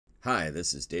Hi,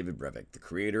 this is David Brevik, the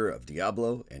creator of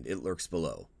Diablo and It Lurks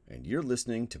Below, and you're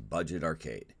listening to Budget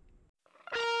Arcade.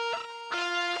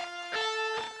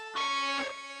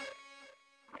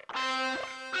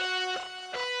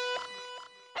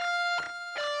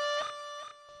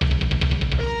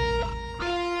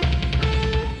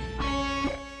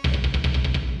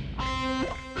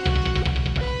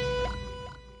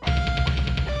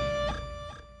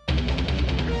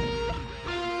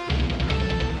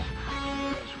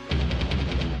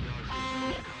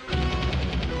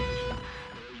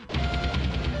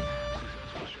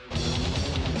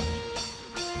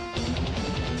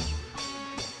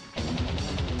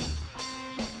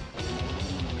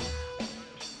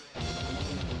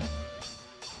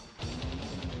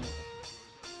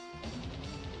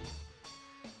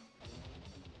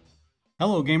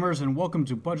 Hello gamers and welcome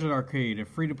to Budget Arcade, a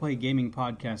free-to-play gaming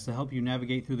podcast to help you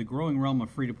navigate through the growing realm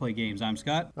of free-to-play games. I'm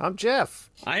Scott. I'm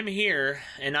Jeff. I'm here,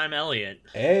 and I'm Elliot.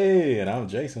 Hey, and I'm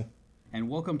Jason. And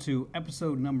welcome to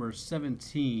episode number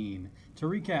 17. To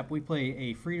recap, we play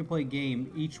a free-to-play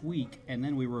game each week, and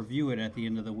then we review it at the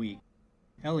end of the week.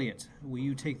 Elliot, will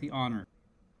you take the honor?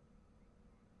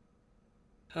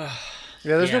 Yeah,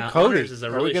 there's no Cody. Is a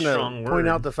Are we really going to point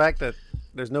out the fact that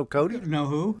there's no Cody? No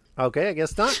who? Okay, I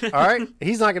guess not. All right.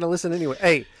 He's not going to listen anyway.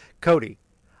 Hey, Cody,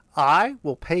 I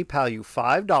will PayPal you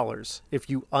 $5 if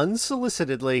you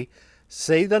unsolicitedly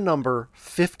say the number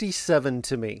 57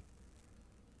 to me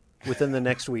within the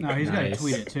next week. No, he's got to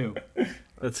tweet it too.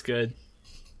 That's good.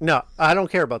 No, I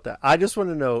don't care about that. I just want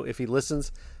to know if he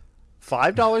listens.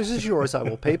 $5 is yours. I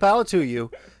will PayPal it to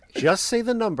you. Just say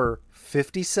the number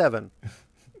 57.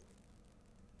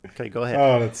 Okay, go ahead.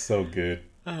 Oh, that's so good.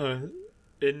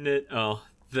 Isn't it? Oh,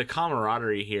 the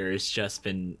camaraderie here has just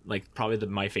been, like, probably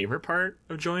my favorite part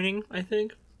of joining, I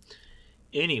think.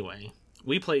 Anyway,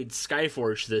 we played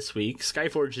Skyforge this week.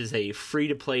 Skyforge is a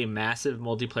free-to-play massive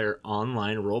multiplayer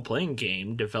online role-playing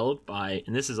game developed by,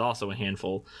 and this is also a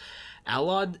handful,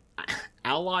 Allids,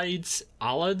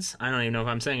 I don't even know if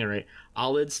I'm saying it right,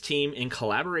 Allids team in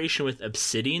collaboration with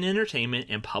Obsidian Entertainment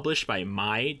and published by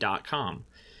My.com.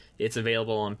 It's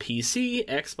available on PC,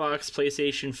 Xbox,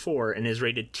 PlayStation 4, and is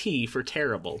rated T for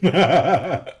terrible.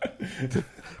 Hey,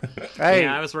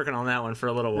 Yeah, I was working on that one for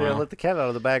a little while. yeah, let the cat out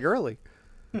of the bag early.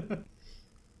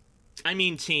 I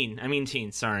mean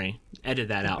teen, sorry. Edit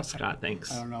that out, Scott,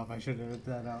 thanks. I don't know if I should edit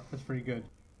that out. That's pretty good.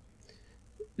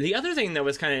 The other thing that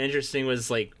was kind of interesting was,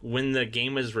 like, when the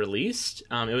game was released.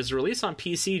 It was released on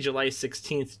PC July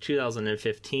 16th,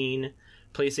 2015.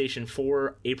 PlayStation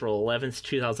 4, April 11th,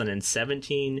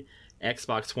 2017,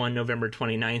 Xbox One, November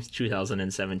 29th,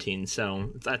 2017.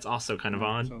 So that's also kind of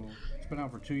odd. So it's been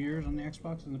out for 2 years on the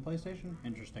Xbox and the PlayStation?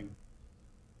 Interesting.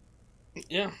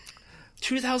 Yeah.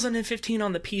 2015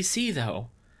 on the PC, though.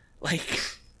 Like,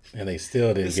 And they still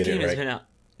didn't this get game it has right. been out.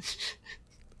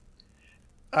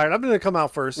 All right, I'm going to come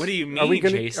out first. What do you mean, are we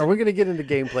gonna, Jason? Are we going to get into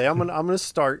gameplay? I'm going to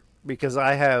start because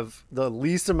I have the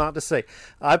least amount to say.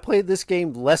 I played this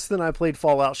game less than I played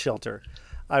Fallout Shelter.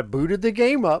 I booted the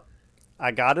game up.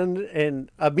 I got in, and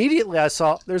immediately I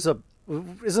saw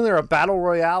isn't there a battle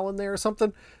royale in there or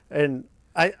something? And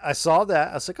I saw that.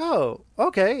 I was like, oh,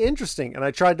 okay, interesting. And I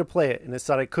tried to play it, and it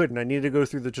said I couldn't. I needed to go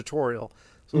through the tutorial.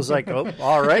 So it was like, oh,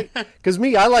 all right. Because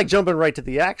I like jumping right to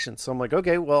the action. So I'm like,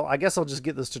 okay, well, I guess I'll just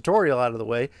get this tutorial out of the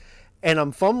way. And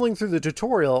I'm fumbling through the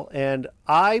tutorial, and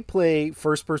I play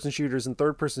first-person shooters and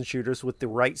third-person shooters with the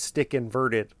right stick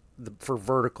inverted for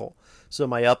vertical. So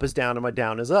my up is down and my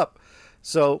down is up.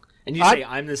 So And you say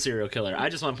I'm the serial killer. I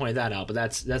just want to point that out, but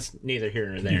that's neither here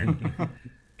nor there.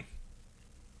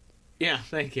 Yeah,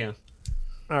 thank you.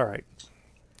 All right.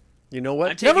 You know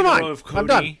what? I'm taking Never mind. the role of I'm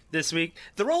done. Cody this week.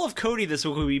 The role of Cody this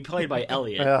week will be played by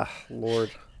Elliot. Ah, Lord.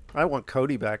 I want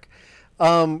Cody back.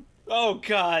 Oh,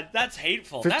 God, that's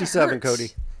hateful. 57, That hurts.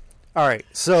 Cody. All right,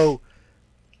 so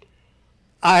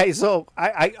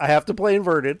I have to play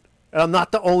inverted, and I'm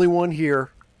not the only one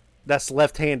here that's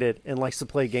left-handed and likes to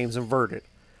play games inverted.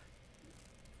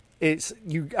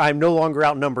 I'm no longer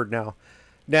outnumbered now.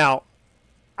 Now,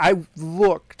 I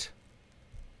looked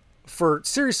for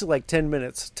seriously like 10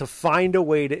 minutes to find a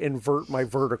way to invert my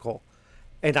vertical,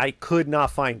 and I could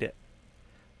not find it.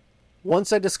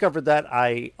 Once I discovered that,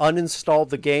 I uninstalled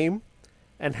the game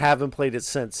and haven't played it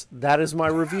since. That is my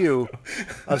review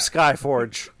of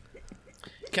Skyforge.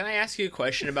 Can I ask you a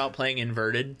question about playing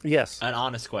inverted? Yes. An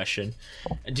honest question.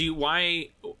 Why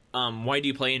do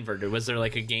you play inverted? Was there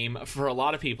like a game for a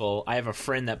lot of people? I have a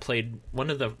friend that played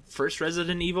one of the first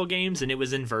Resident Evil games, and it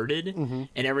was inverted. Mm-hmm.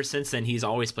 And ever since then, he's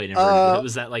always played inverted.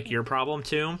 Was that like your problem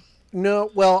too? No,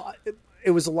 well,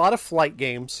 it was a lot of flight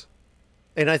games.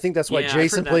 And I think that's why Yeah, I've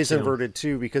Jason heard that plays too. Inverted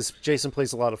too, because Jason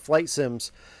plays a lot of flight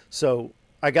sims. So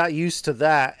I got used to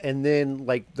that. And then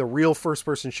like the real first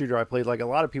person shooter I played, like a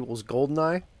lot of people, was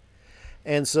GoldenEye.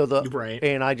 And so Right.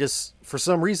 and I just, for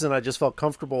some reason, I just felt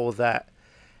comfortable with that.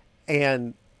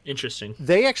 And Interesting.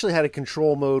 they actually had a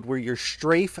control mode where your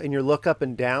strafe and your look up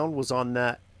and down was on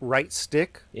that right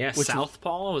stick. Yeah, which was-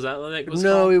 Southpaw, was that what it was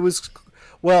no, called? it was,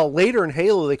 well, later in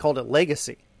Halo, they called it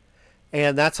Legacy.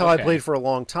 And that's how I Okay. played for a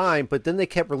long time. But then they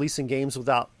kept releasing games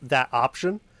without that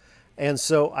option. And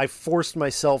so I forced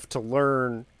myself to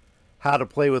learn how to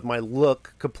play with my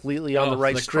look completely on the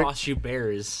right the stick. cross you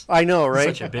bears. I know, right?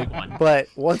 Such a big one. But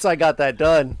once I got that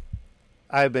done,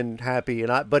 I've been happy.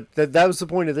 But that was the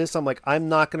point of this. I'm like, I'm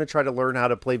not going to try to learn how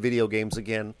to play video games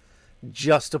again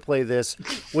just to play this.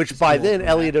 Which by then,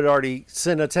 Elliot had already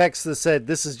sent a text that said,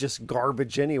 this is just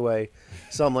garbage anyway.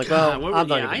 So I'm like, well, God, I'm not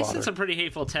yeah, going I to sent bother. some pretty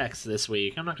hateful texts this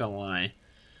week. I'm not gonna lie.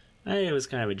 I was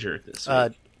kind of a jerk this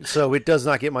week. So it does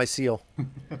not get my seal.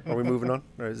 Are we moving on?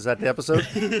 Or is that the episode?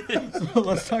 So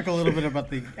let's talk a little bit about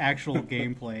the actual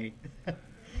gameplay.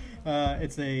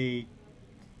 It's a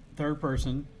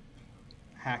third-person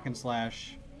hack and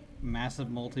slash, massive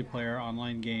multiplayer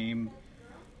online game,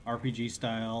 RPG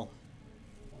style.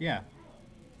 Yeah,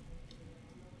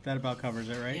 that about covers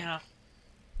it, right? Yeah.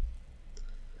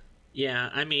 Yeah,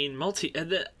 I mean,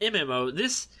 the MMO.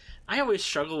 This I always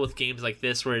struggle with games like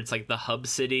this where it's like the hub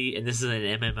city, and this is an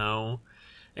MMO.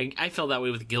 And I feel that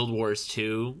way with Guild Wars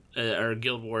 2 or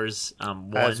Guild Wars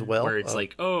 1, As well? where it's Oh.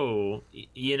 like,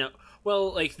 you know,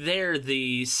 well, like there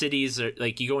the cities are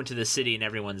like you go into the city and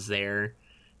everyone's there,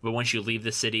 but once you leave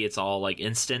the city, it's all like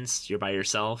instanced. You're by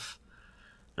yourself.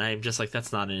 And I'm just like,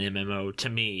 that's not an MMO to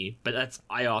me. But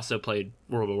I also played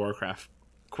World of Warcraft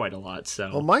quite a lot, so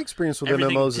Well, my experience with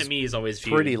everything MMOs to is me is always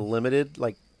viewed. pretty limited.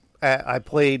 Like, I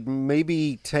played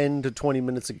maybe 10 to 20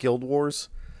 minutes of Guild Wars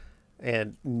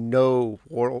and no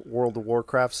World of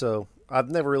Warcraft, so I've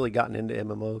never really gotten into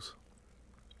MMOs.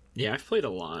 Yeah, I've played a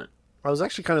lot. I was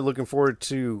actually kind of looking forward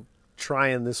to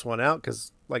trying this one out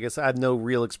because, like I said, I had no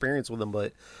real experience with them,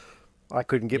 but I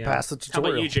couldn't get Yeah. past the How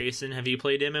tutorial. about you, Jason? Have you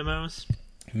played MMOs?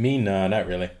 Me, no, not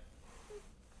really.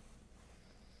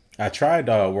 I tried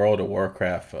World of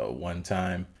Warcraft one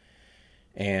time,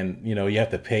 and you know you have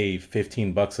to pay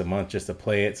 $15 a month just to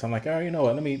play it. So I'm like, oh, you know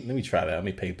what? Let me try that. Let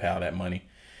me PayPal that money,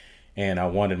 and I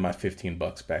wanted my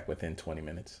 $15 back within 20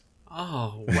 minutes.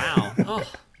 Oh, wow.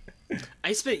 Oh.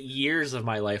 I spent years of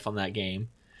my life on that game.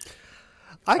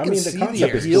 I can mean, see the the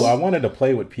concept is appeal. cool. I wanted to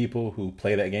play with people who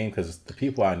play that game because the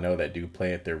people I know that do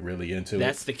play it, they're really into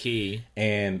That's it, the key.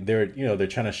 and they're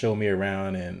trying to show me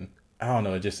around, and I don't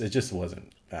know, it just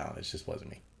wasn't. It just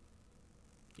wasn't me.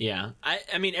 Yeah.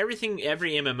 I mean, every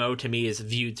MMO to me is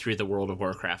viewed through the World of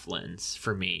Warcraft lens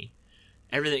for me.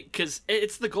 Everything, because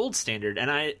it's the gold standard, and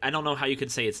I don't know how you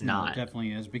could say it's No, not. it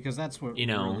definitely is, because that's what You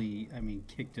know. really,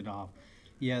 kicked it off.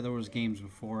 Yeah, there was games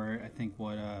before. I think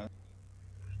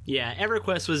Yeah,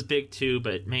 EverQuest was big too,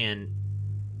 but man,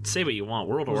 say what you want,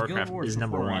 World of was Guild Warcraft Wars is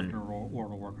number before or one. after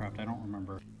World of Warcraft. I don't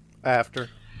remember. After.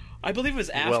 I believe it was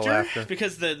Well after.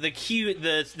 because the key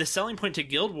the selling point to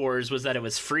Guild Wars was that it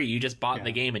was free. You just bought the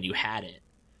Yeah. game and you had it.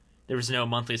 There was no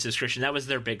monthly subscription. That was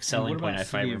their big selling And what point, about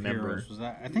if I City of remember. Heroes? Was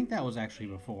that? I think that was actually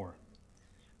before.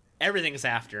 Everything's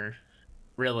after,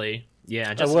 really.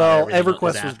 Yeah, just about Well, everything EverQuest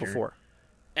was after. before.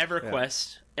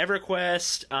 EverQuest.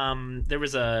 There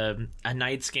was a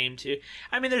Knights game too.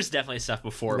 I mean, there's definitely stuff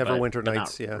before. Neverwinter but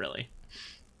Nights, not yeah. really.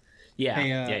 Yeah, Hey,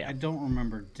 yeah. I don't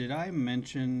remember. Did I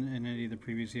mention in any of the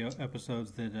previous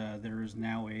episodes that there is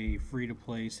now a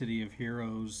free-to-play City of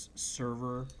Heroes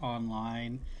server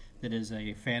online that is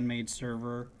a fan-made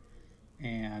server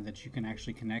and that you can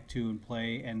actually connect to and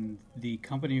play? And the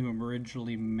company who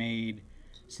originally made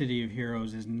City of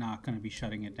Heroes is not going to be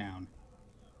shutting it down.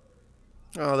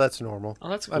 Oh, that's normal. Oh,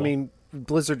 that's I cool. mean,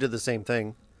 Blizzard did the same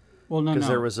thing Well, no, because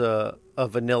no. there was a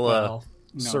vanilla Well,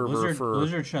 No, server for.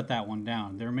 Blizzard shut that one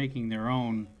down. They're making their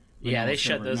own. Yeah, vanilla they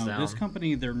shut server. those no, down. This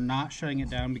company, they're not shutting it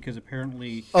down because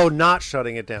apparently. Oh, not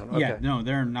shutting it down. Okay. Yeah, no,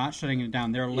 they're not shutting it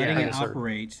down. They're letting I it misheard.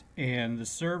 operate, and the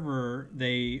server,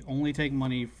 they only take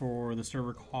money for the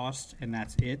server cost, and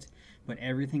that's it. But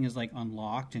everything is like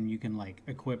unlocked, and you can like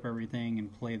equip everything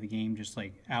and play the game just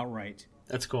like outright.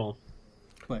 that's cool.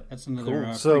 But that's another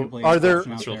Cool. So, free-to-play are there-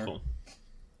 option out That's real there. cool.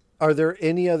 Are there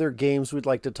any other games we'd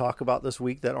like to talk about this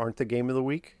week that aren't the game of the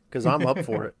week? Because I'm up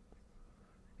for it.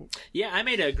 Yeah, I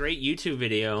made a great YouTube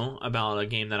video about a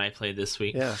game that I played this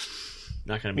week. Yeah.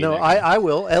 Not gonna be No, that I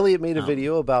will. Elliot made a Oh.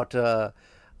 video about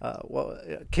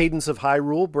Cadence of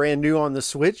Hyrule, brand new on the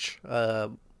Switch.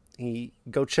 He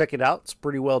go check it out. It's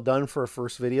pretty well done for a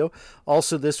first video.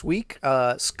 Also this week,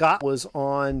 Scott was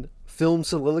on Film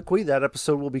Soliloquy. That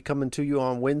episode will be coming to you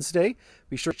on Wednesday.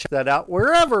 Be sure to check that out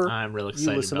wherever I'm real you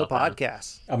excited listen to about that.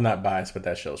 podcasts. I'm not biased, but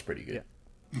that show's pretty good.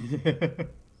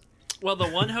 Well, the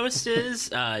one host is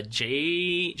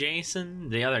Jason.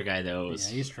 The other guy, though, is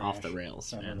he's trash. off the rails,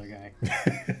 That man. other guy.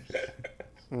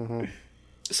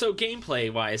 So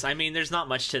gameplay wise, I mean, there's not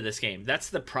much to this game. That's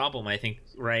the problem, I think,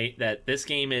 right? That this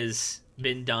game has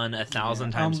been done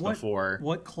 1,000 times before.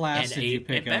 What class and did you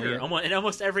pick, better Elliot? in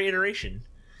almost every iteration.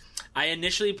 I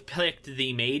initially picked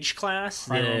the mage class.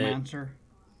 Pyromancer?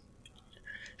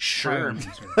 Sure.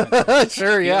 Pyromancer.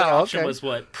 Sure, The yeah, other option okay. was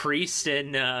what? Priest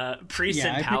and I picked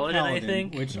Paladin, I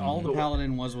think. Which all the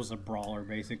Paladin was a brawler,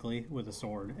 basically, with a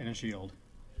sword and a shield.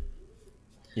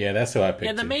 Yeah, that's who I picked.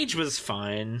 Yeah, the too. mage was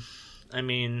fine. I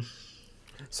mean,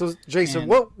 So, Jason, And-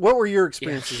 what were your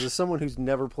experiences as someone who's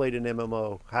never played an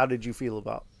MMO? How did you feel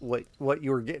about what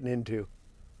you were getting into?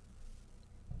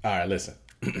 All right, listen.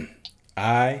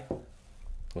 I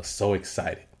was so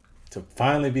excited to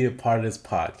finally be a part of this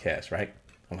podcast, right?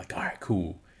 I'm like, all right,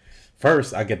 cool.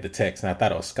 First, I get the text, and I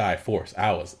thought it was Sky Force.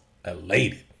 I was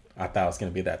elated. I thought it was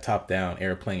going to be that top-down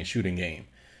airplane shooting game.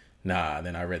 Nah, and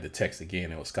then I read the text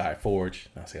again. It was Sky Forge.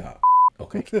 And I said, oh,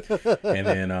 okay. And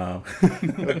then,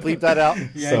 Bleep that out.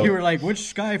 Yeah, So- you were like, which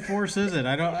Sky Force is it?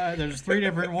 I don't. There's 3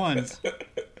 different ones.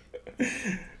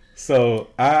 so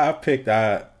I picked,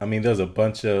 I mean, there's a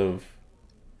bunch of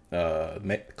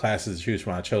classes to choose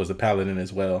from. I chose the Paladin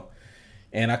as well.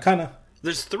 And I kind of,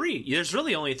 there's 3. There's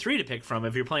really only 3 to pick from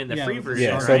if you're playing the Yeah, free with version.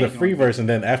 yeah, All so right. the free version,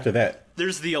 then after that,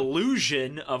 There's the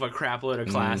illusion of a crap load of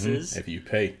classes. if you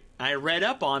pay. I read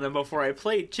up on them before I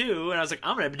played too, and I was like,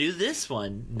 I'm gonna do this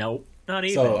one. Nope, not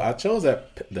even. So I chose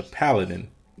the Paladin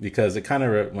because it kind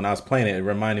of, when I was playing it, it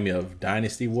reminded me of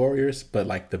Dynasty Warriors, but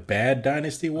like the bad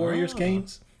Dynasty Warriors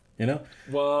games, you know?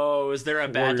 Whoa, is there a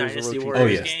bad Warriors Dynasty Road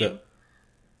Warriors Oh, yes. game?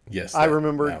 Yes. I that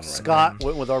remember one right Scott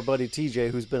went with our buddy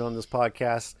TJ, who's been on this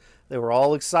podcast. They were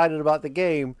all excited about the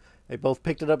game. They both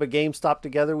picked it up at GameStop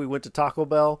together. We went to Taco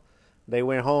Bell. They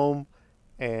went home,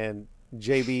 and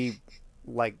JB,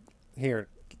 like, here,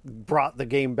 brought the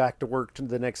game back to work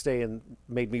the next day and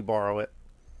made me borrow it.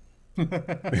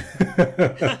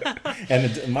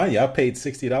 And mind you, I paid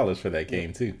 $60 for that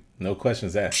game too. No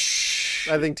questions asked.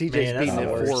 I think TJ's Man, that's beaten the it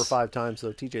 4 worst. or 5 times,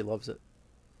 though. TJ loves it.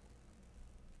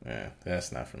 Yeah,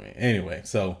 that's not for me. Anyway,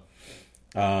 so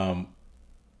I'm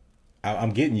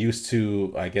getting used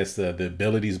to, I guess, the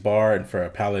abilities bar, and for a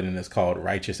Paladin it's called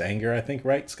Righteous Anger, I think,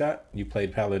 right, Scott? You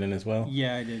played Paladin as well?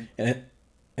 Yeah, I did.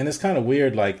 And it's kind of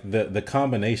weird, like the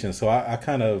combination. So I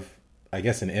kind of, I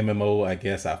guess, an MMO, I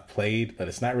guess I've played, but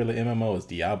it's not really MMO. It's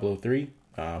Diablo 3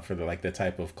 for the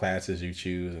type of classes you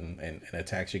choose and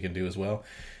attacks you can do as well.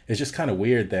 It's just kind of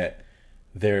weird that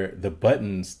the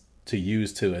buttons to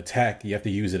use to attack, you have to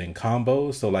use it in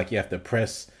combos. So like you have to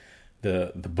press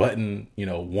the button,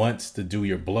 once to do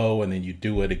your blow, and then you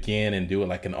do it again and do it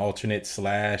like an alternate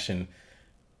slash, and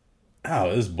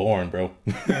it's boring, bro.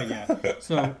 Yeah.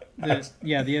 So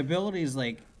the abilities,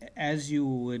 like, as you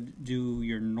would do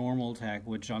your normal attack,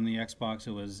 which on the Xbox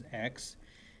it was X.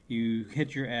 You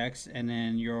hit your X, and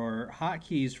then your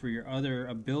hotkeys for your other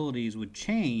abilities would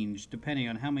change depending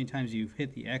on how many times you've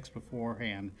hit the X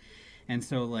beforehand. And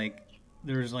so, like,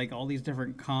 there's like all these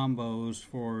different combos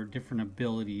for different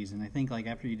abilities, and I think like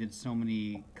after you did so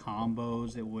many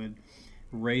combos, it would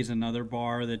raise another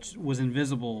bar that was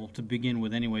invisible to begin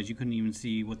with anyways. You couldn't even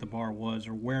see what the bar was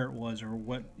or where it was or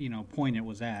what point it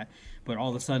was at, but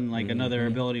all of a sudden like another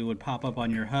ability would pop up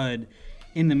on your HUD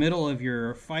in the middle of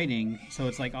your fighting, so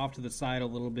it's like off to the side a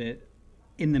little bit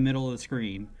in the middle of the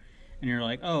screen, and you're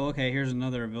like, oh, okay, here's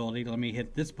another ability, let me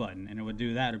hit this button, and it would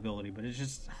do that ability. But it's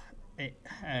just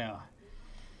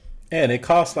And it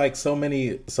costs like so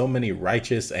many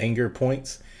righteous anger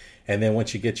points, and then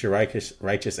once you get your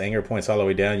righteous anger points all the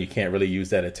way down, you can't really use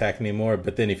that attack anymore.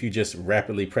 But then if you just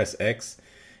rapidly press X,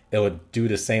 it would do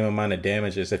the same amount of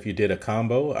damage as if you did a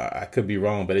combo. I could be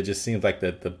wrong, but it just seems like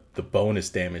the bonus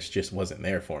damage just wasn't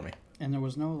there for me. and there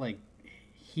was no like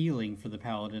healing for the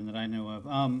paladin that I know of.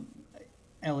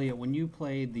 Elliot, when you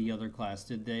played the other class,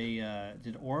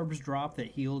 did orbs drop that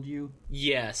healed you?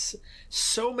 Yes.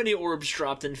 So many orbs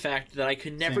dropped, in fact, that I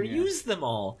could never Same, yeah. use them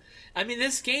all. I mean,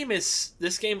 this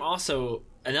game also,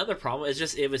 another problem is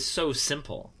just it was so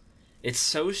simple. It's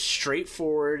so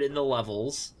straightforward in the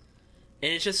levels,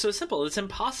 and it's just so simple. It's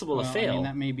impossible to fail. I mean,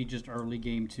 that may be just early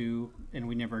game 2, and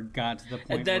we never got to the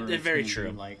point That- where that's it's very gonna be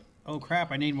true. like, oh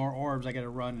crap, I need more orbs, I gotta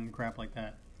run and crap like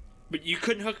that. But you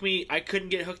couldn't hook me. I couldn't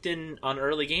get hooked in on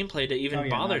early gameplay to even Oh, yeah,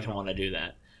 bother not to at all. want to do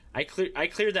that. I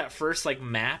cleared that first like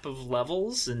map of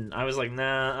levels, and I was like,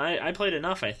 nah, I played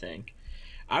enough. I think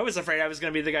I was afraid I was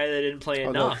going to be the guy that didn't play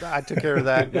enough. No, I took care of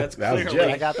that. That's That was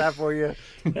clearly I got that for you.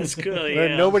 that's good.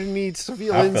 Yeah. Nobody needs to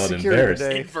feel I felt insecure embarrassed.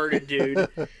 today. Inverted dude.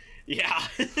 Yeah.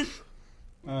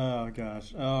 Oh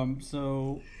gosh.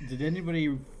 So did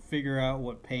anybody figure out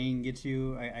what paying gets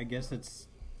you? I guess it's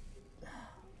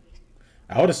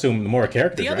I would assume more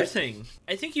characters, The other right? thing,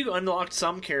 I think you unlocked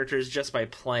some characters just by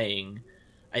playing.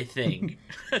 I think.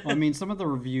 well, I mean, some of the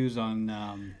reviews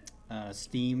on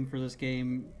Steam for this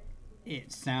game,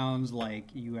 it sounds like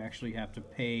you actually have to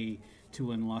pay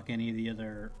to unlock any of the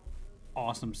other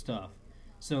awesome stuff.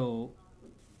 So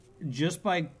just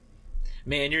by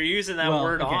Man, you're using that Well,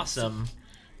 word okay, awesome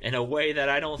in a way that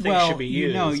I don't think should be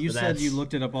used. you but said that's- you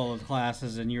looked it up all of the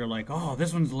classes and you're like, oh,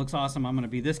 this one looks awesome. I'm going to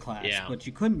be this class. Yeah. But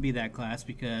you couldn't be that class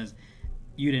because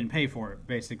you didn't pay for it,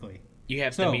 basically. you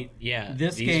have So to meet. Yeah,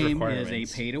 this these game is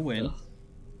requirements. a pay to win. Ugh.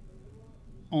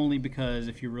 Only because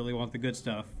if you really want the good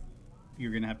stuff, you're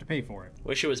going to have to pay for it.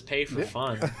 Wish it was pay for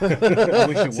fun. I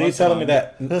wish it So you're was telling me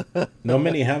fun. that no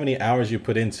matter how many hours you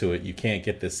put into it, you can't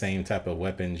get the same type of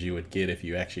weapons you would get if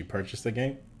you actually purchased the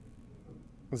game?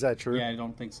 Is that true? Yeah, I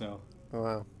don't think so. Oh,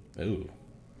 wow. Ooh,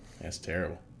 that's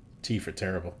terrible. T for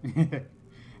terrible.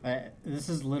 This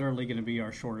is literally going to be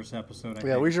our shortest episode. I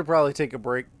Yeah, think. we should probably take a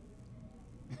break.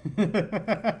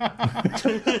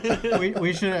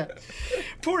 we should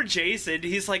Poor Jason.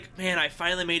 He's like, man, I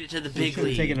finally made it to the big have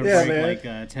league. taken a Yeah, break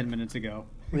man. like 10 minutes ago.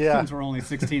 Yeah. Since we're only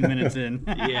 16 minutes in.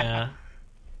 Yeah.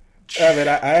 I mean,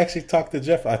 I actually talked to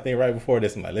Jeff, I think, right before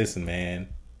this. I'm like, listen, man,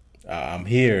 I'm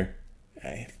here.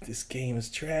 This game is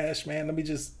trash, man. Let me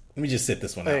just sit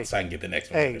this one Hey. out so I can get the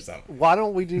next one Hey, or something. why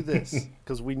don't we do this?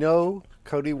 Because we know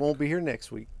Cody won't be here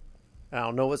next week. I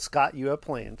don't know what Scott you have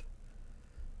planned.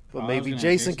 But Oh, I was maybe gonna have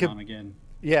Jason on could. again.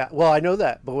 Yeah, well, I know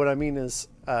that. But what I mean is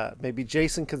maybe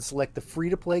Jason can select the free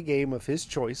to play game of his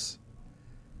choice.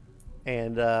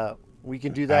 And we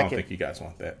can do I that don't game. think you guys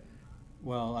want that.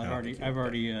 Well, I've don't already think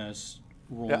you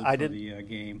rolled Yeah, I for did- the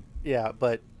game. Yeah,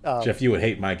 but Jeff, you would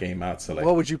hate my game out, so like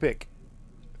what would you pick?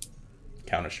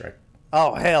 Counter Strike.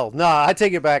 Oh, hell. Nah, I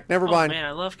take it back. Never Oh, mind. man,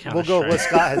 I love We'll go with what Counter-Strike.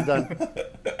 Scott has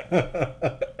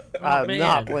done. Oh, I'm man.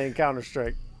 not playing Counter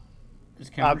Strike. Is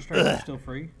Counter-Strike still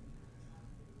free?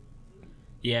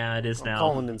 Yeah, it is now.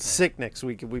 Calling in sick next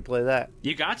week if we play that.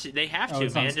 You got to. They have Oh, to,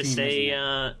 it's on man. To Steam, say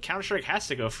isn't Counter-Strike has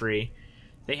to go free.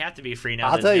 They have to be free now.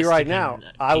 I'll tell you just right to now,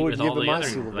 compete I would with give all them the my other,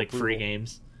 seal of like free approval.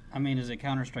 games. I mean, is it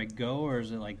Counter-Strike Go or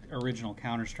is it like original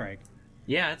Counter-Strike?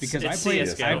 Yeah, it's, Because it's I played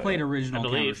CS:GO, I played original I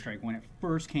believe. Counter-Strike when it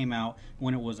first came out,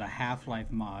 when it was a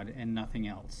Half-Life mod and nothing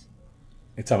else.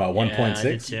 You talking about Yeah, I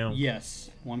did 1.6? too.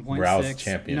 Yes, 1.6. Where I was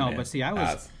champion. No, man. but see, I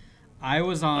was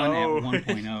was- on Oh. at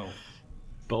 1.0.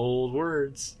 Bold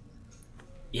words.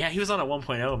 Yeah, he was on a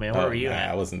 1.0, man. Where Oh, were you nah,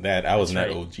 at? I wasn't that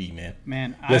right. OG, man.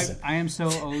 Man, Listen. I am so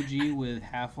OG with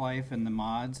Half-Life and the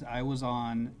mods. I was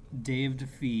on Day of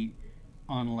Defeat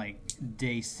on like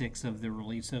day 6 of the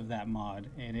release of that mod,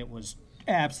 and it was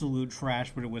absolute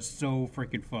trash, but it was so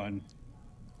freaking fun.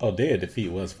 Oh, Day of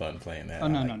Defeat was fun playing that. Oh I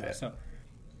no, like no, no. that. So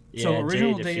Yeah,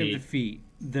 original Day of Day Defeat. of Defeat,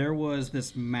 there was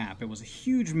this map. It was a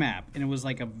huge map, and it was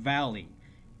like a valley.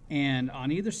 And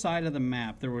on either side of the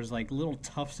map, there was like little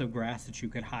tufts of grass that you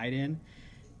could hide in.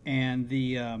 And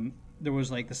there was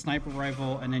like the sniper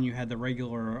rifle, and then you had the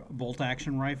regular bolt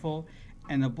action rifle.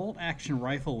 And the bolt action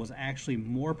rifle was actually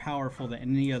more powerful than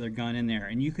any other gun in there.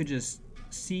 And you could just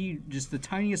see just the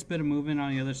tiniest bit of movement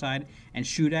on the other side and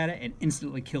shoot at it and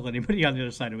instantly kill anybody on the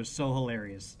other side. It was so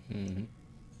hilarious. Mm-hmm.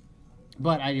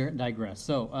 But I digress.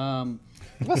 So,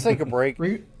 Let's take a break.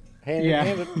 Hand Yeah.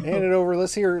 it over.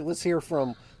 Let's hear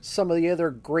from some of the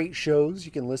other great shows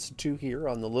you can listen to here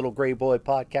on the Little Gray Boy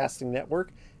Podcasting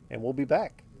Network, and we'll be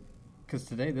back. because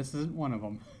today this isn't one of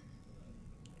them.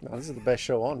 Now, this is the best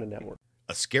show on the network.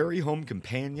 A Scary Home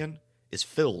Companion is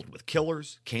filled with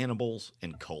killers, cannibals,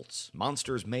 and cults,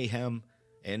 monsters, mayhem,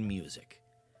 and music.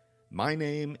 My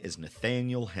name is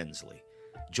Nathaniel Hensley.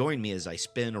 Join me as I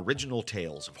spin original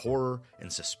tales of horror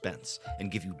and suspense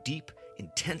and give you deep,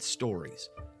 intense stories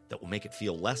that will make it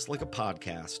feel less like a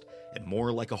podcast and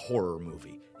more like a horror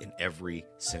movie in every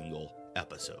single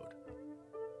episode.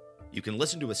 You can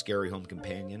listen to A Scary Home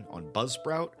Companion on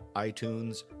Buzzsprout,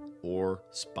 iTunes, or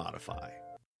Spotify.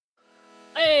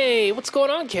 Hey, what's going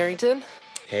on, Carrington?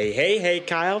 Hey,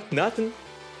 Kyle. Nothing.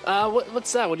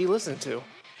 What's that? What are you listening to?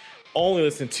 Only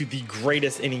listen to the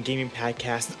greatest indie gaming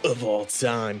podcast of all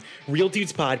time, Real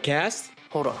Dudes Podcast.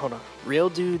 Hold on. Real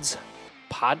Dudes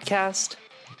Podcast?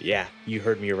 Yeah, you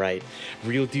heard me right.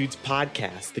 Real Dudes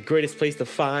Podcast, the greatest place to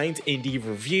find indie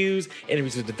reviews,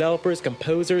 interviews with developers,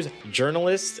 composers,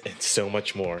 journalists, and so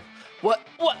much more. What?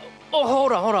 Oh,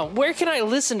 hold on. Where can I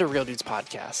listen to Real Dudes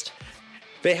Podcast?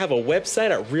 They have a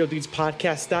website at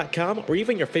realdudespodcast.com or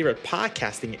even your favorite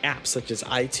podcasting apps such as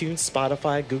iTunes,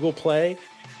 Spotify, Google Play,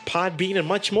 Podbean, and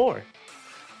much more.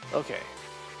 Okay.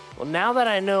 Well, now that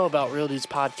I know about Real Dudes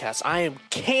Podcast, I am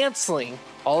canceling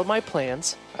all of my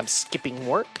plans. I'm skipping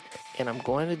work, and I'm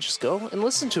going to just go and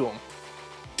listen to them.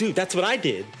 Dude, that's what I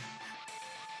did.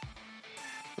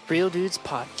 Real Dudes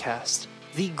Podcast,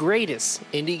 the greatest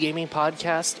indie gaming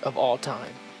podcast of all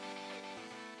time.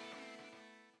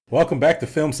 Welcome back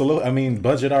to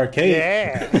Budget Arcade.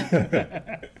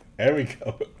 Yeah. There we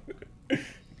go.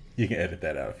 You can edit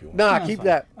that out if you want. Nah, keep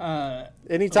that.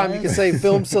 Anytime you can say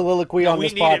film soliloquy on we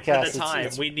this need it for podcast, the time.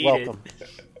 it's We need welcome.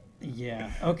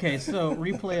 Yeah. Okay, so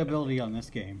replayability on this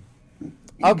game.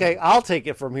 Okay, I'll take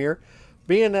it from here.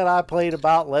 Being that I played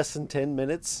about less than 10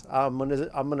 minutes, I'm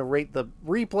gonna rate the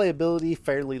replayability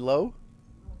fairly low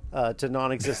to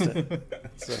non-existent.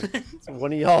 so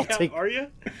one of y'all Yeah, take. are you?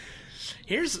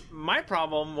 Here's my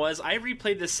problem was I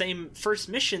replayed the same first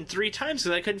mission 3 times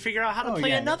because I couldn't figure out how to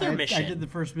play another mission. I did the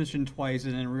first mission twice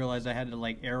and then realized I had to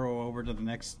like arrow over to the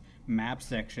next map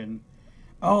section.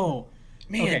 Oh,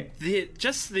 Man, okay. the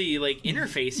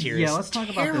interface here is Yeah, let's talk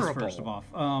about terrible. this first of all.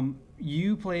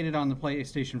 You played it on the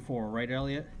PlayStation 4, right,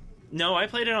 Elliot? No, I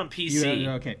played it on PC.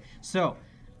 Okay, so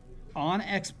on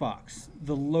Xbox,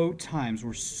 the load times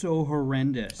were so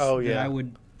horrendous Oh, that yeah. I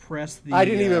would press the. I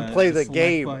didn't even play the select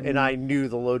game, button. and I knew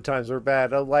the load times were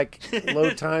bad. I like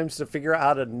load times to figure out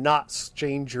how to not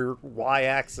change your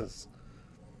y-axis.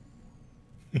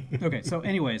 Okay, so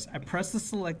anyways, I press the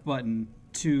select button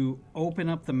to open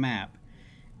up the map,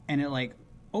 and it like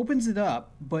opens it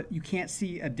up, but you can't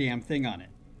see a damn thing on it.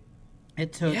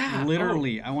 It took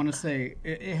literally, I want to say,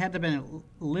 it had to have been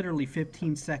literally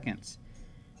 15 seconds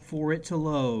for it to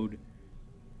load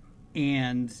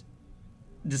and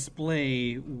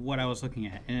display what I was looking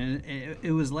at. And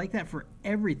it was like that for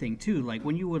everything, too. Like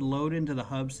when you would load into the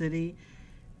hub city,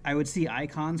 I would see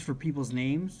icons for people's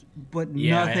names, but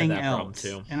Yeah, I had nothing that problem, else.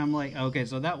 too. And I'm like, okay,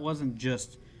 so that wasn't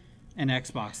just an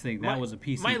Xbox thing. That was a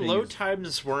PC My thing. load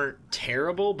times weren't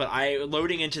terrible, but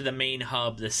loading into the main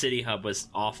hub, the city hub, was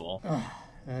awful.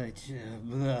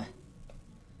 Bleh.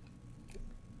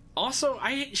 Also,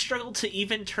 I struggled to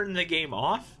even turn the game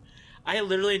off. I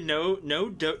literally no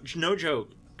joke.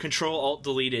 Control Alt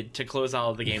deleted to close out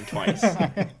of the game twice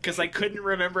because I couldn't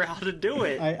remember how to do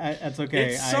it. That's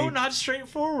okay. It's so not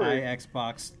straightforward. I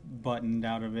Xbox buttoned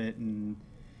out of it and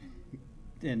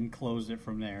closed it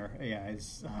from there. Yeah,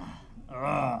 it's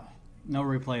no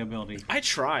replayability. I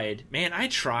tried, man. I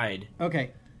tried.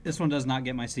 Okay, this one does not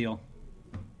get my seal.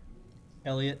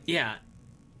 Elliot, Yeah,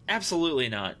 absolutely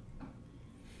not.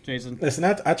 Jason. Listen,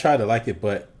 I try to like it,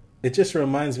 but it just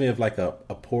reminds me of like a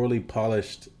poorly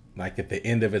polished, like at the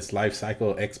end of its life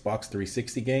cycle, Xbox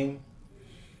 360 game.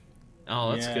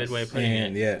 Oh, that's a good way of putting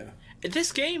And it. yeah,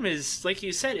 This game is, like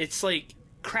you said, it's like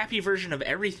crappy version of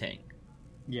everything.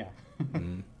 Yeah.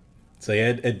 so yeah,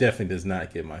 it definitely does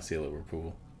not get my seal of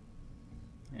approval.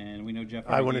 And we know Jeff.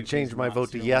 I want to gave change his my not vote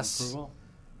to seal of yes. approval.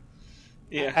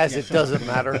 Yeah. As it doesn't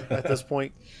matter at this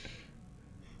point.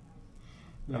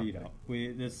 No, you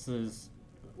don't. This is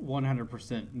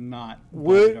 100% not.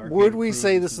 Would Arcade we approved.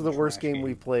 say this is the worst trash game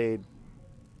we played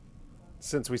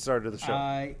since we started the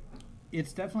show?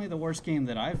 It's definitely the worst game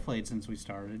that I've played since we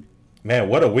started. Man,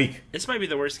 what a week! This might be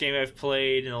the worst game I've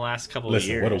played in the last couple of Listen,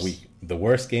 years. what a week! The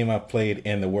worst game I've played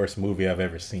and the worst movie I've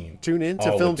ever seen. Tune in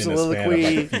to All Film within a span of, like,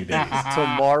 Soliloquy a few days.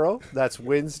 tomorrow. That's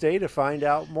Wednesday to find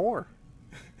out more.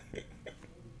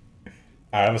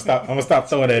 All right, I'm gonna stop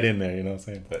throwing that in there. You know what I'm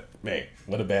saying? But man,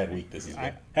 what a bad week this has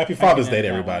been. Happy Father's Day to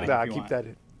everybody. Nah, If you keep want. that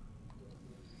in.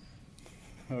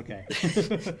 Okay.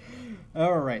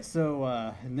 All right.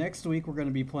 So next week we're going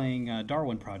to be playing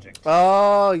Darwin Project.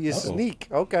 Oh, you sneak.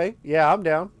 Okay. Yeah, I'm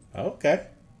down. Okay,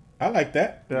 I like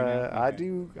that. I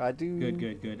do.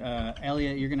 Good.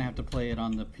 Elliot, you're going to have to play it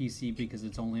on the PC because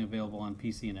it's only available on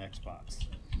PC and Xbox.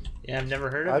 Yeah, I've never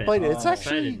heard of I it. played it. It's I'm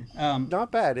actually excited.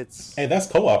 not bad. It's Hey, that's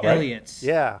co-op, right?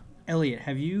 Elliot,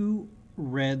 have you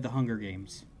read The Hunger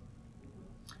Games?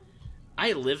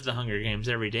 I live the Hunger Games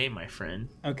every day, my friend.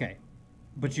 Okay.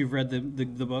 But you've read the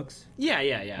books?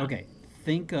 Yeah. Okay.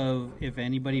 Think of if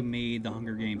anybody made The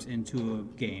Hunger Games into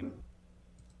a game.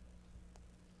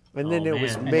 And then Oh, it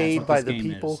was man. And that's made what by this the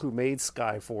game people is. who made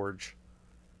Skyforge.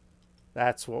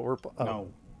 That's what we're.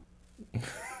 No.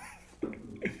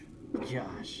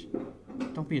 Gosh.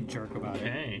 Don't be a jerk about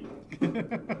it. Hey,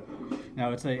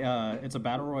 No, it's a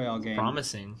battle royale game,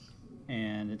 promising.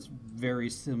 and it's very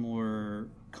similar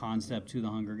concept to the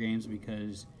Hunger Games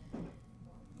because,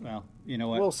 well, you know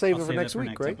what? We'll save I'll it for next that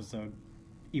week, right? episode,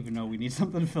 even though we need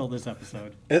something to fill this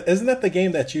episode. Isn't that the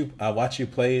game that you watch you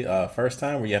play first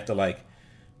time, where you have to like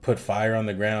put fire on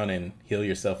the ground and heal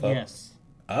yourself up? Yes.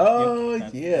 Oh,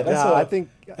 Yep, yeah. I think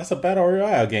That's a battle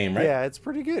royale game, right? yeah, it's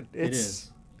pretty good. It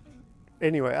is.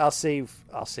 Anyway, I'll save.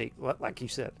 Like you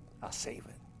said, I'll save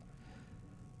it.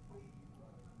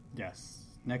 Yes.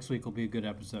 Next week will be a good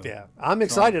episode. Yeah, I'm Sorry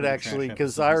excited for the actually trash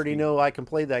because episode I this already week. know I can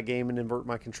play that game and invert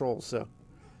my controls. So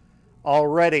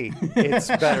already, it's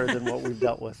better than what we've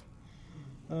dealt with.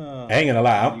 I ain't gonna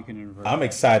lie, You can invert I'm that.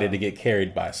 excited to get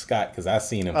carried by Scott because I've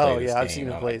seen him play Oh this yeah, game. I've seen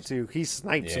him I'm play like, it too. He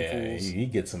snipes some Yeah, fools. he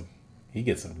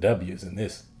gets some W's in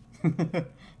this.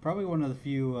 Probably one of the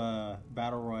few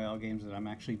battle royale games that I'm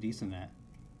actually decent at.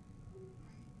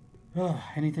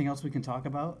 Anything else we can talk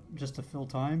about just to fill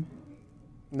time?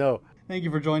 No, Thank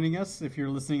you for joining us. If you're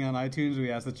listening on iTunes, we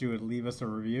ask that you would leave us a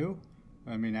review.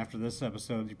 I mean, after this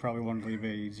episode, you probably want to leave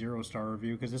a 0-star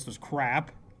review because this was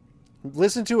crap.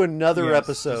 listen to another Yes.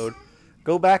 episode.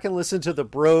 Go back and listen to the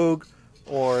Brogue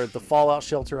or the Fallout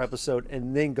Shelter episode,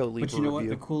 and then go leave But a you know what?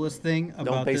 review. The coolest thing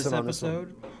about base this it on this one.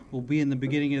 episode will be in the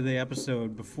beginning of the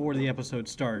episode before the episode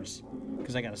starts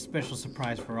because I got a special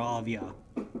surprise for all of you.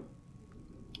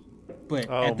 But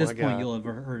Oh at this my point, God. you'll have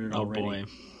heard it Oh already. boy.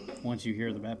 Once you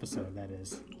hear the episode, that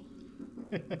is.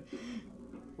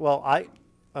 Well,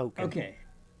 okay. Okay.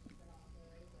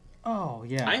 Oh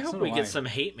yeah. I hope so we do get some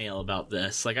hate mail about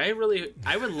this. Like, I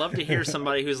would love to hear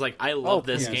somebody who's like, I love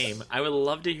this yes. game. I would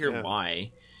love to hear Yeah.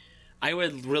 why. I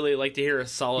would really like to hear a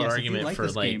solid Yes, if you argument like for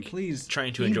this game, please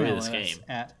trying to enjoy email this us game.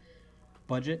 at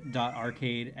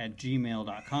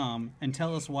budget.arcade@gmail.com and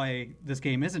tell us why this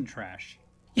game isn't trash.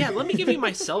 Yeah, let me give you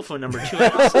my cell phone number too.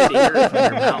 I'd also like to hear it from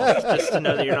your mouth just to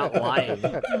know that you're not lying.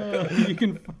 You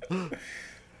can.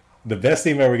 The best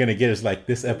email we're gonna get is like,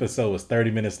 this episode was 30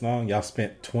 minutes long. Y'all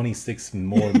spent 26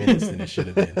 more minutes than it should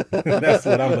have been. That's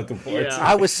what I'm looking for. Yeah.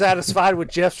 I was satisfied with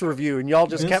Jeff's review, and y'all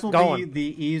just This kept will going.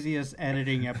 be the easiest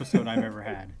editing episode I've ever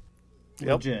had. Yep.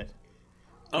 Legit.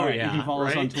 Oh All right, yeah, you can follow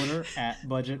us on right? Twitter at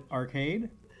Budget Arcade.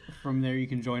 From there, you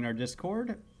can join our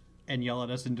Discord and yell at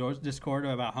us in Discord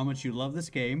about how much you love this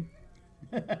game.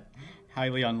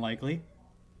 Highly unlikely.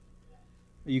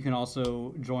 You can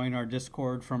also join our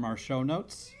Discord from our show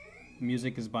notes.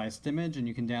 Music is by Stimage, and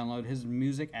you can download his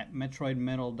music at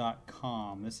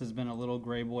metroidmetal.com. This has been a Little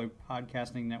Gray Boy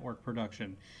Podcasting Network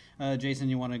production. Jason,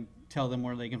 you want to tell them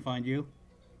where they can find you?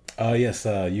 Yes,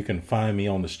 you can find me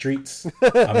on the streets.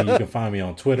 I mean, you can find me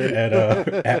on Twitter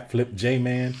at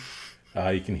FlipJman.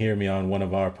 You can hear me on one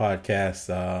of our podcasts,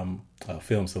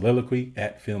 Film Soliloquy,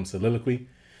 at Film Soliloquy.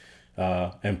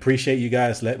 And appreciate you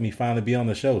guys letting me finally be on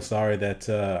the show. Sorry that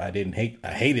I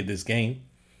hated this game.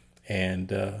 And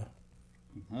yeah,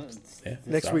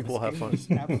 Next sorry. week we'll have fun. It's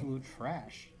absolute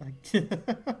trash.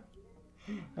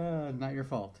 Not your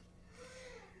fault.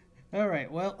 All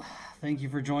right. Well, thank you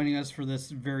for joining us for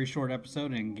this very short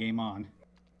episode, and game on.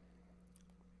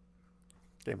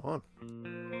 Game on.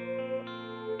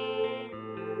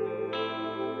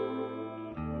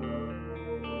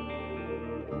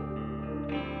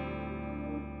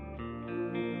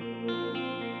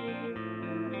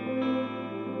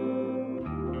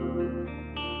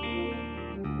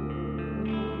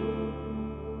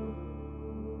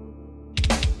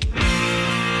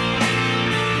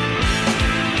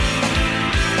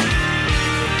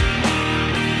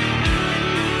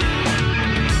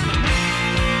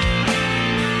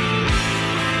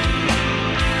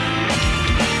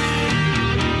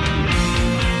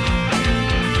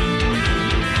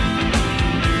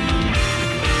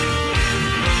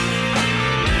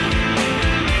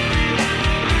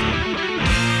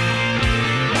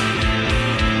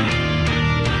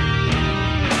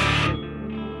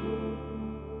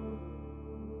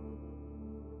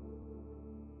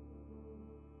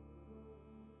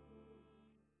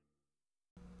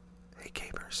 Hey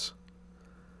gamers,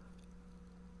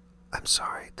 I'm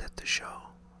sorry that the show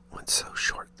went so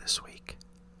short this week.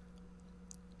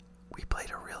 We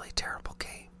played a really terrible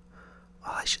game.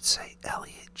 Well, I should say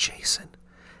Elliot, Jason,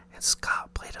 and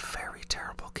Scott played a very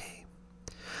terrible game.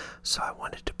 So I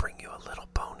wanted to bring you a little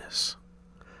bonus.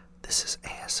 This is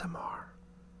ASMR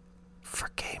for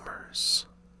gamers.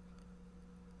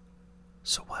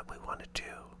 So what we want to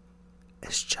do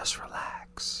is just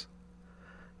relax.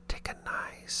 Take a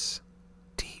nice,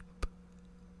 deep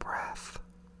breath.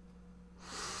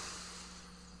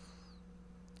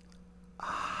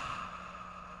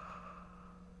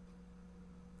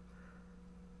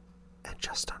 And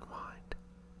just unwind.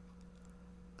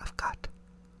 I've got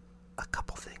a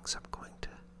couple things I'm going to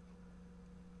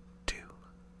do.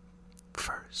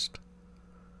 First,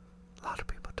 a lot of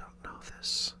people don't know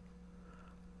this,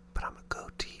 but I'm a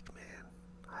goateed man.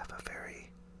 I have a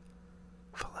very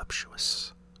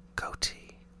voluptuous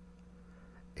goatee.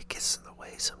 It gets in the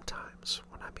way sometimes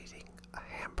when I'm eating a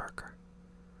hamburger.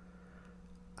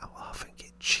 I will often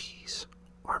get cheese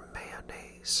or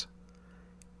mayonnaise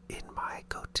in my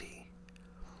goatee,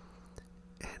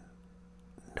 and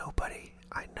nobody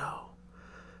I know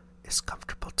is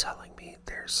comfortable telling me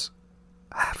there's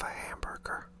half a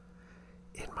hamburger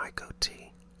in my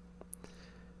goatee.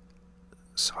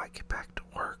 So I get back to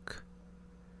work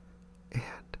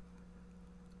and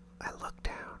I look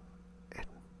down and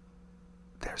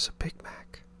there's a Big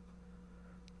Mac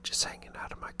just hanging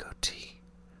out of my goatee,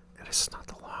 and it's not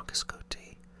the longest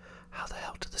goatee. How the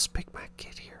hell did this Big Mac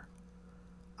get here?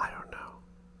 I don't know.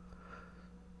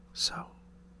 So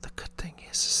the good thing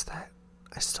is that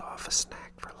I still have a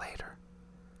snack for later.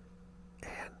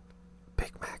 And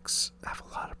Big Macs have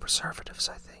a lot of preservatives,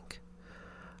 I think.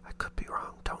 I could be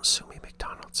wrong. Don't sue me,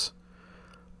 McDonald's.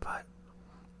 But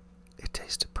it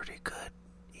tasted pretty good,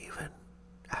 even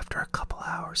after a couple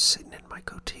hours sitting in my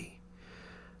goatee.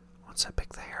 Once I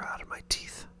picked the hair out of my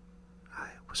teeth, I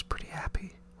was pretty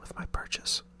happy with my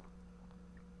purchase.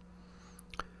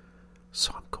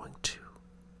 So I'm going to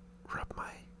rub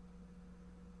my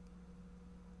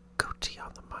goatee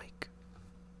on the mic.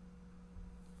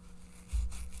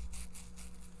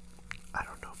 I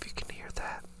don't know if you can hear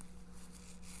that.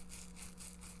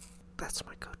 That's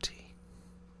my goatee.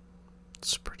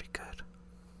 It's pretty good.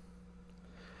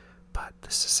 But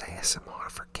this is ASMR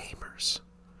for gamers.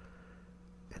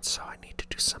 And so I need to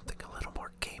do something a little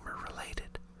more gamer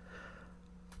related.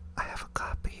 I have a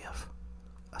copy of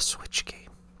a Switch game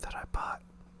that I bought.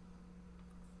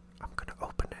 I'm gonna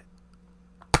open it.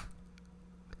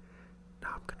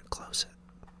 Now I'm gonna close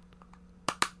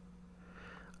it.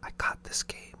 I got this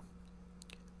game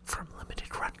from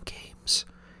Limited Run Games.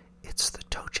 It's the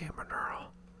ToeJam and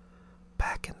Earl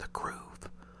Back in the Groove.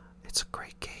 It's a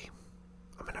great game.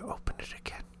 I'm gonna open it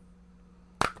again.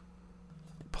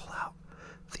 Pull out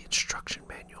the instruction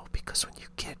manual, because when you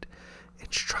get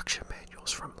instruction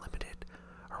manuals from Limited,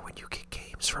 or when you get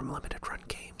games from Limited Run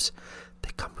Games,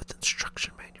 they come with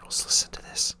instruction manuals. Listen to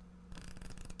this.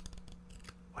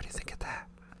 What do you think of that?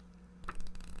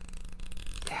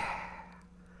 Yeah.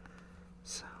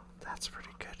 So that's pretty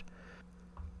good.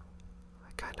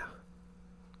 I kinda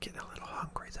getting a little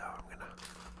hungry though. I'm gonna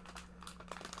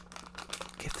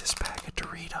get this bag of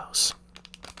Doritos.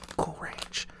 Cool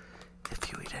Ranch.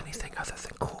 If you eat anything other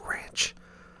than Cool Ranch,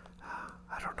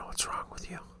 I don't know what's wrong with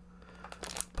you.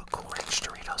 But Cool Ranch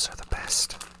Doritos are the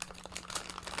best.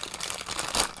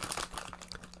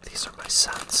 These are my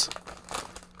sons.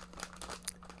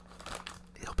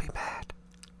 He'll be mad.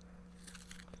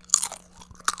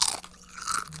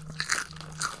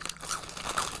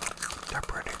 They're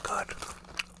pretty good.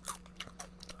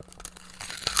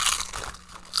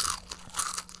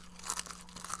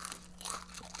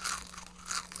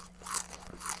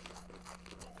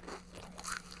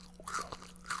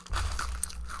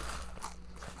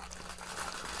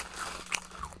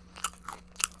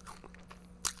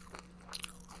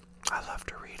 I love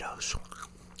Doritos.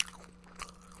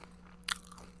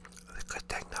 The good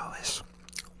thing though is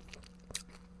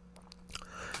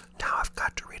now I've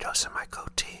got Doritos in my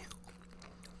goatee.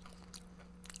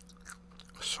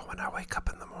 So when I wake up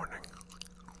in the morning,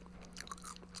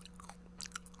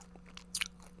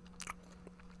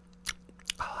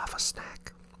 I'll have a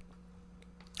snack.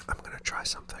 I'm gonna try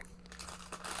something.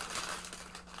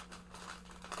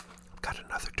 I've got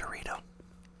another Dorito.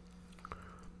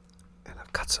 And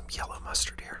I've got some yellow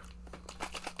mustard here.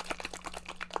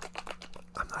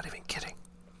 I'm not even kidding.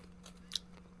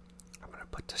 I'm gonna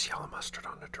put this yellow mustard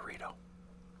on the Dorito.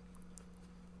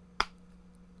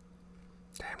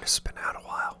 Damn, this has been out a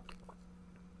while.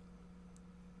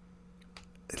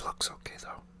 It looks okay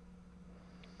though.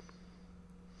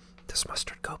 Does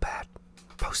mustard go bad?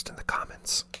 Post in the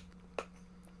comments.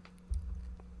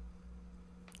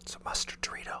 It's a mustard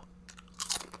Dorito.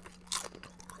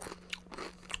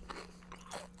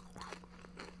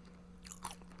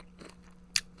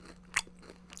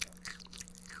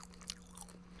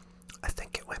 I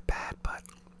think it went bad, but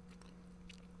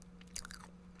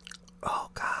oh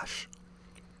gosh,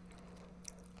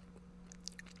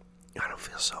 I don't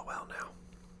feel so well now.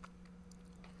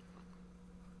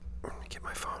 Let me get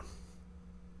my phone.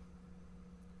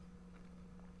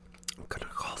 I'm gonna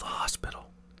call the hospital.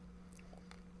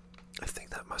 I think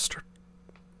that mustard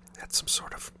had some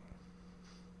sort of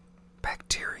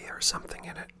bacteria or something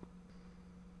in it.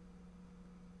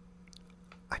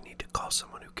 I need to call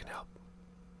someone who can help.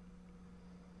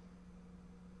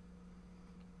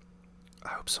 I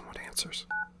hope someone answers.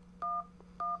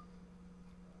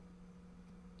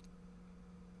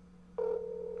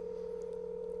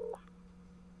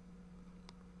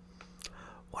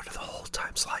 What are the hold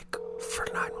times like for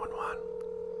 911?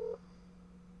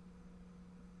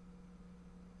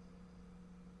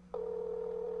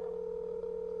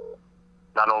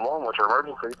 What's your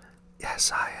emergency?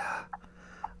 Yes,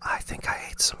 I think I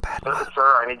ate some bad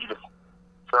Sir, I need you to...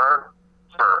 Sir,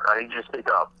 I need you to speak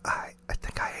up. I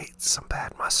think I ate some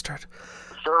bad mustard.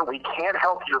 Sir, we can't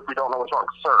help you if we don't know what's wrong.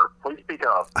 Sir, please speak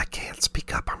up. I can't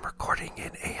speak up. I'm recording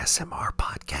an ASMR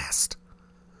podcast.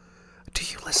 Do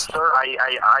you listen? Sir,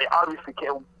 I obviously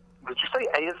can't... Did you say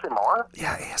ASMR?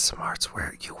 Yeah, ASMR. It's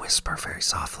where you whisper very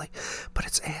softly, but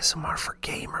it's ASMR for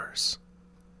gamers.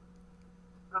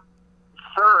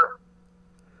 Sir,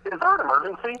 is there an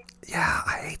emergency? Yeah,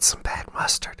 I ate some bad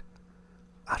mustard.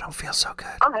 I don't feel so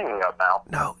good. I'm hanging up now.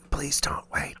 No, please don't.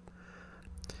 Wait.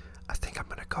 I think I'm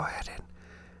going to go ahead and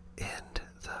end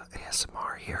the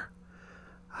ASMR here.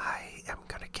 I am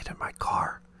going to get in my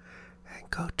car and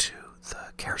go to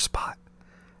the care spot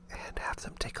and have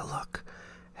them take a look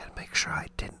and make sure I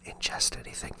didn't ingest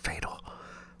anything fatal,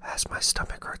 as my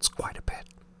stomach hurts quite a bit.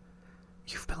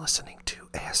 You've been listening to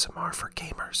ASMR for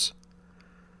Gamers.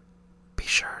 Be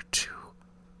sure to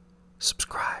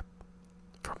subscribe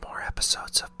for more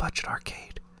episodes of Budget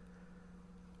Arcade,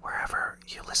 wherever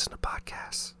you listen to